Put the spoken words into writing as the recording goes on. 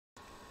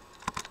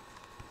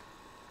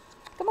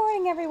Good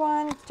morning,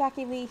 everyone. It's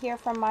Jackie Lee here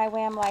from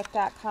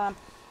MyWhamLife.com.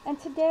 And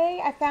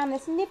today I found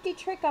this nifty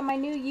trick on my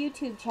new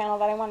YouTube channel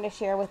that I wanted to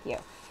share with you.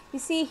 You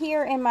see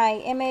here in my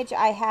image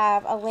I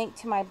have a link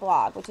to my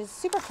blog, which is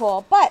super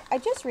cool, but I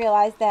just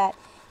realized that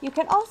you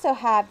can also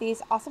have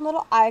these awesome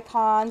little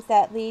icons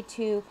that lead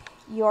to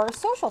your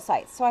social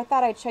sites. So I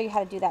thought I'd show you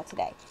how to do that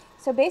today.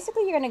 So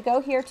basically you're going to go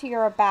here to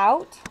your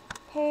About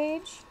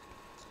page,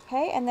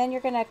 okay, and then you're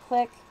going to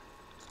click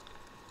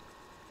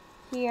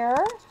here.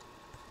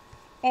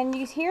 And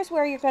here's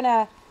where you're going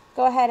to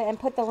go ahead and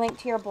put the link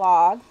to your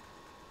blog.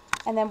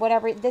 And then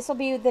whatever, this will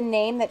be the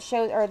name that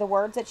shows, or the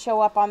words that show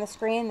up on the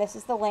screen. This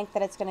is the link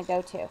that it's going to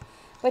go to.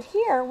 But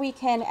here we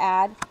can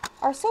add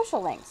our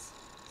social links.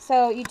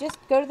 So you just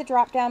go to the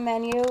drop down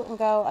menu and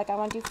go, like, I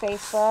want to do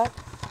Facebook.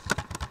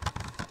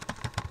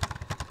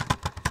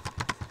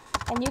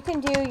 And you can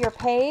do your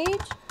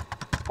page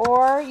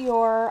or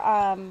your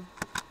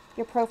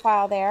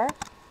profile there.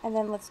 And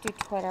then let's do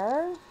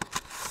Twitter.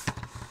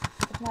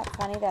 Isn't that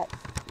funny that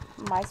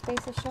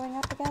MySpace is showing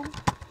up again?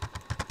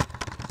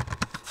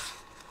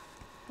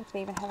 Look,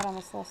 they even have it on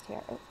this list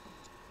here. Oh.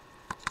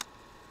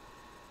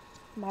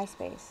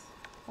 MySpace.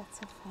 That's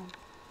so fun.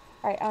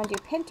 Alright, I want to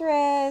do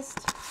Pinterest.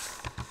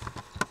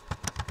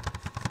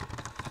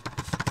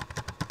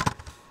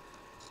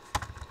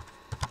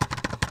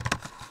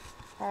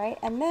 Alright,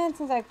 and then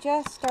since I've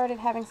just started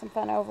having some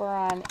fun over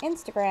on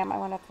Instagram, I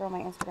want to throw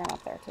my Instagram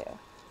up there too.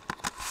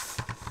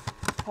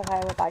 Because I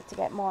would like to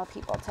get more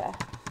people to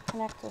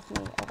connect with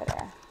me over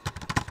there.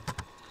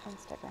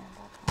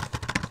 Instagram.com.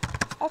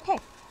 Okay,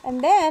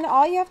 and then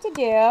all you have to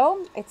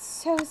do, it's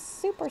so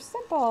super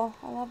simple,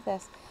 I love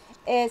this,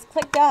 is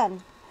click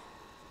done.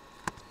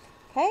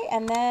 Okay,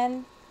 and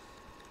then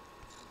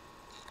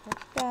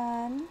click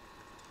done.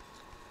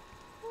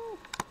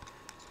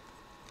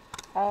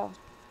 Oh,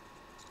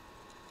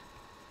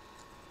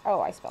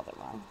 I spelled it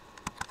wrong.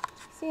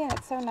 See, and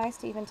it's so nice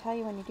to even tell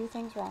you when you do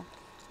things wrong.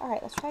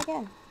 Alright, let's try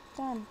again.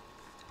 Done.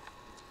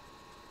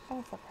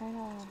 Oh, for crying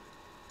out loud.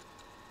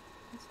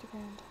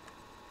 Instagram.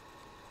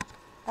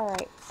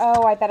 Alright.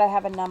 Oh, I bet I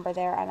have a number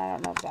there, and I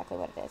don't know exactly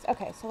what it is.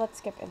 Okay, so let's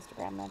skip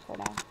Instagram then for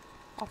now.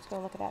 I'll have to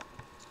go look at that.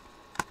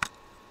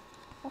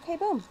 Okay,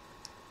 boom.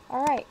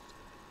 Alright.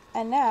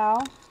 And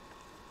now,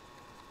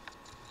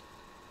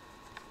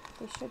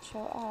 they should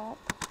show up.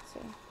 Let's see.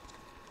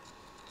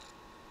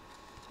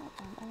 What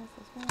on earth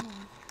is going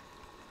on?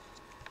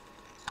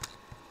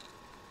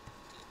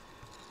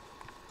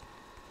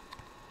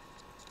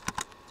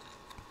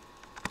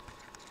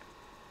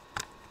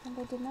 And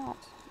they did not.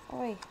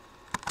 Oi.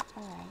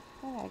 Alright,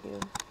 what did I do?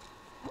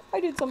 I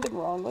did something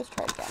wrong. Let's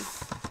try it again.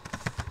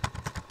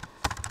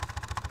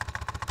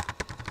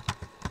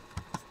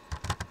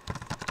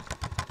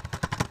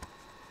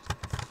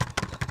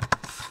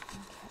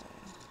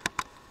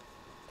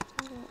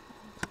 Okay.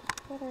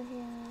 Twitter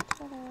here.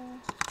 Twitter.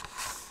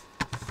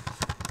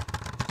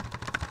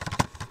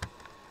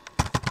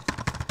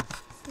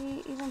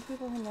 See, even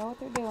people who know what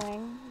they're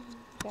doing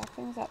jack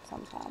things up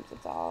sometimes.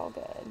 It's all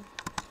good.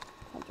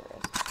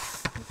 Pinterest.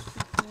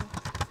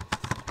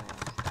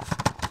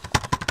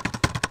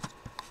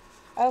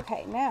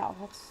 Okay, now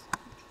let's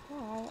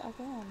try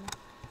again.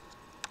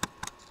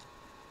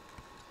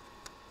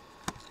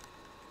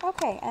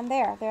 Okay, and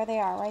there they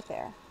are, right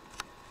there.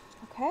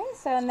 Okay,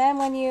 so and then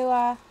when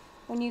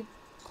you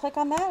click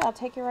on that, I'll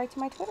take you right to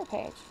my Twitter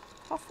page.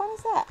 How fun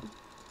is that?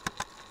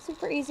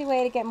 Super easy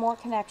way to get more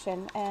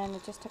connection, and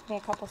it just took me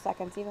a couple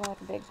seconds, even with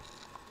a big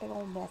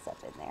old mess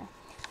up in there.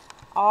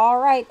 All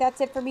right, that's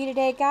it for me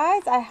today,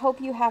 guys. I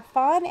hope you have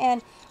fun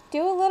and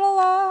do a little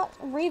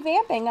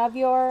revamping of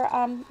your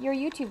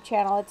YouTube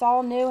channel. It's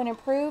all new and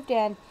improved,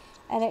 and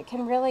it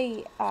can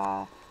really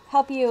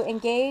help you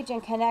engage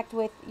and connect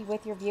with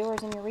your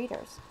viewers and your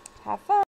readers. Have fun.